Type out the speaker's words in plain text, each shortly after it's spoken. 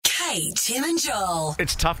Kate, Tim and Joel.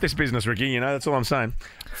 It's tough, this business, Ricky, you know, that's all I'm saying.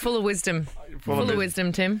 Full of wisdom. Full of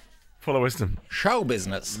wisdom, Tim. Full of wisdom. Show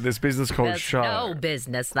business. This business called There's show. no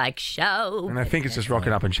business like show. And I think it's just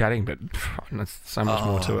rocking up and chatting, but there's so much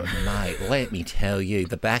more to it. Mate, let me tell you,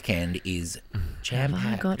 the back end is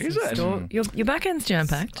jam-packed. Is it? Your back end's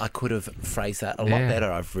jam-packed. I could have phrased that a lot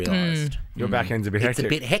better, I've realised. Your back end's a bit It's hectic. a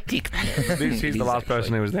bit hectic. He's the last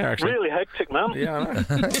person who was there, actually. Really hectic, man. Yeah, I know.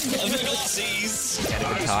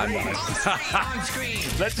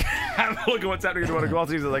 Let's have a look at what's happening to one of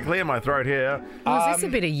Glossies as I clear my throat here. Was this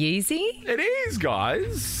a bit of Yeezy? It is,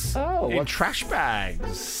 guys. Oh, in what- trash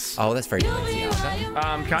bags. Oh, that's very easy.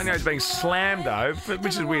 Kanye's being slammed, though,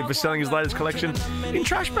 which is weird, for selling his latest collection in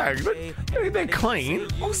trash bags. But they're clean.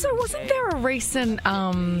 Also, wasn't there a recent,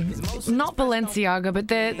 not Balenciaga,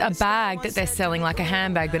 but a bag that they're selling, like a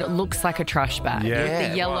handbag, but it looks like a trash bag? Yeah. With Yeah,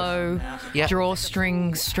 the it yellow Yeah.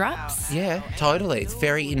 drawstring straps? Yeah, totally. It's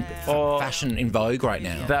very in fashion, in vogue right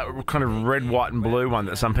now. That kind of red, white, and blue one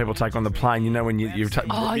that some people take on the plane. You know, when you're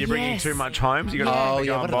bringing yes. too much home, so you got to Oh, go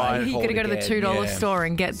yeah, and what buy are it. they? You got to go to the $2 Yeah. store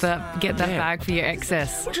and get that bag for your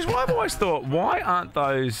excess. Which is why I've always thought, why aren't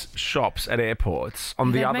those shops at airports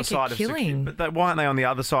on the They'd other make a side of killing. security? Why aren't they on the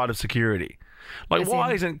other side of security? Like, As why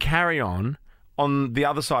in- isn't carry-on on the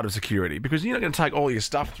other side of security? Because you're not going to take all your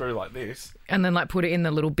stuff through like this. And then put it in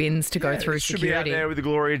the little bins to go through It should security. be out there with the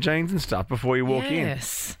Gloria jeans and stuff before you walk in.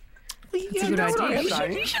 Yes. That's It's a good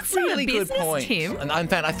idea. You should start Really a good business, point. Tim. And in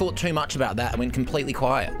fact, I thought too much about that and went completely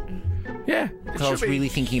quiet. Yeah. Because I was really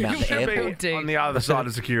thinking about It the should be airport. Deep. on the other side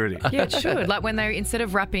of security. Yeah, it should. Like when they, instead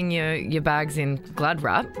of wrapping your bags in Glad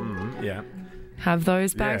wrap, Yeah. have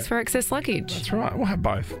those bags Yeah. for excess luggage. That's right. We'll have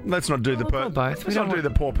both. Let's not do the We'll go both. We Let's don't not do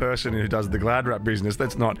want- the poor person who does the Glad wrap business.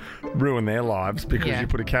 Let's not ruin their lives because Yeah. you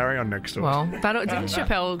put a carry-on next to it. Well, didn't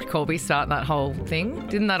Chappelle Colby start that whole thing?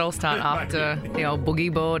 Didn't that all start after the old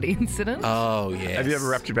boogie board incident? Oh, yes. Have you ever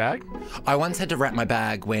wrapped your bag? I once had to wrap my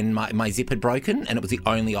bag when my zip had broken and it was the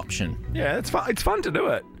only option. Yeah, it's fun. It's fun to do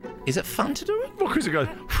it. Is it fun to do it? Well, because it goes.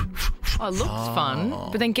 Oh, it looked fun,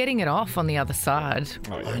 but then getting it off on the other side.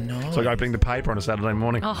 I know. It's like opening the paper on a Saturday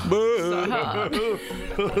morning. Oh, so hard.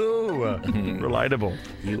 Relatable.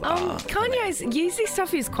 You are. Kanye's Yeezy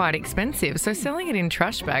stuff is quite expensive, so selling it in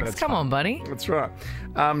trash bags, That's come fun. on, buddy. That's right.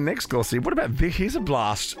 Next, Glossy. What about this? Here's a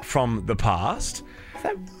blast from the past.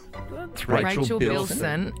 That's Rachel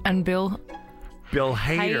Bilson and Bill Bill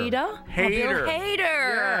Hader. Hader. Oh, Bill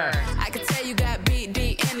Hader. I could tell you got big,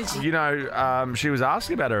 deep energy. You know, she was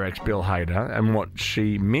asking about her ex, Bill Hader, and what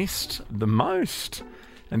she missed the most.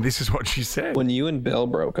 And this is what she said. When you and Bill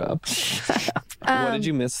broke up, what did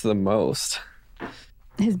you miss the most?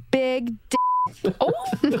 His big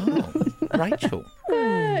Rachel.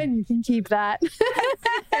 and you can keep that.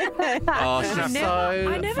 Oh, she's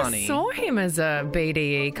I never funny. saw him as a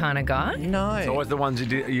BDE kind of guy. No. It's always the ones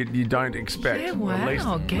you don't expect. Yeah, or wow,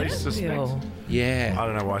 least get it, suspect. Bill. Yeah. I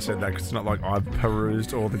don't know why I said that, because it's not like I've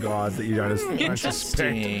perused all the guys that you don't suspect.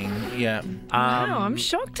 Interesting. Yeah. Wow, I'm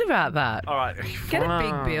shocked about that. All right. Get a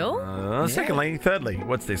big bill. Thirdly,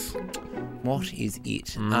 what's this? What is it?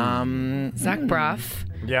 Zach Braff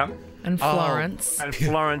Yeah. and Florence. And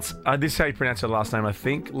Florence, this is how you pronounce her last name, I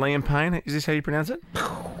think. Liam Payne, is this how you pronounce it?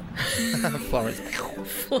 Florence.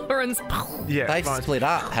 Florence. Yeah. They've Florence. split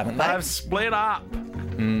up, haven't they? They've split up.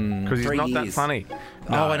 Because he's 3 not that years. funny.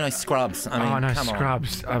 Oh, I know Scrubs. I mean, I know come on.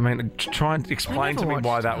 Scrubs. I mean, try and explain to never me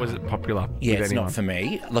why watched that was popular. Yeah, with it's anyone. not for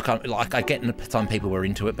me. Look, I get some people were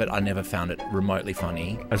into it, but I never found it remotely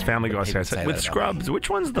funny. As Family Guy People says, say with that about Scrubs, which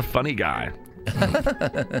one's the funny guy?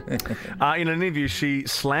 In an interview, she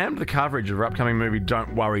slammed the coverage of her upcoming movie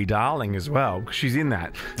Don't Worry Darling as well. She's in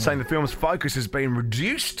that, saying the film's focus has been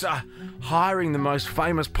reduced to hiring the most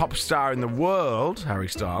famous pop star in the world, Harry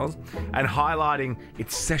Styles, and highlighting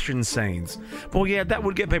its session scenes. Well, yeah, that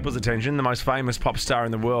would get people's attention, the most famous pop star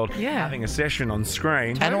in the world Yeah. having a session on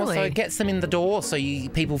screen. And also Totally. gets them in the door so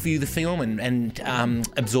people view the film and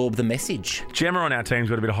absorb the message. Gemma on our team's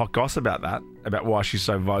got a bit of hot gossip about that, about why she's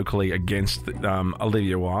so vocally against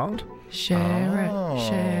Olivia Wilde. Share it.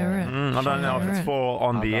 Share it. I don't know if it's for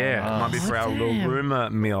on the air. It might be for our little damn. rumour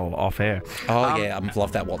mill off air. Oh, yeah, I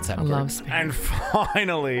love that WhatsApp I group. love Spain. And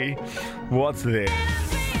finally, what's this?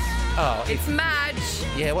 Oh, It's Madge.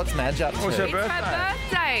 yeah, what's Madge up to? What's her It's her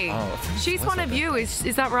birthday. Oh, She's one of you.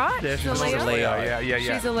 Is that right? Yeah, she's a a Leo. Leo. Yeah.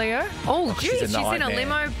 She's a Leo. Oh, geez, she's a she's in a nightmare.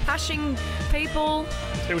 limo pashing people.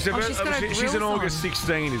 It was her Oh, she's got her she's in grills August on.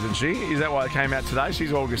 16, isn't she? Is that why it came out today?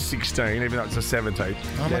 She's August 16, even though it's the 17th.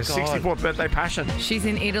 Oh, my God. 64th birthday passion. She's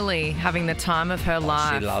in Italy having the time of her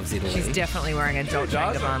life. loves Italy. She's definitely wearing a Dolce &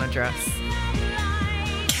 does. Gabbana dress.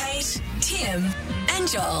 Kate, Tim, and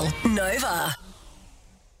Joel. Nova.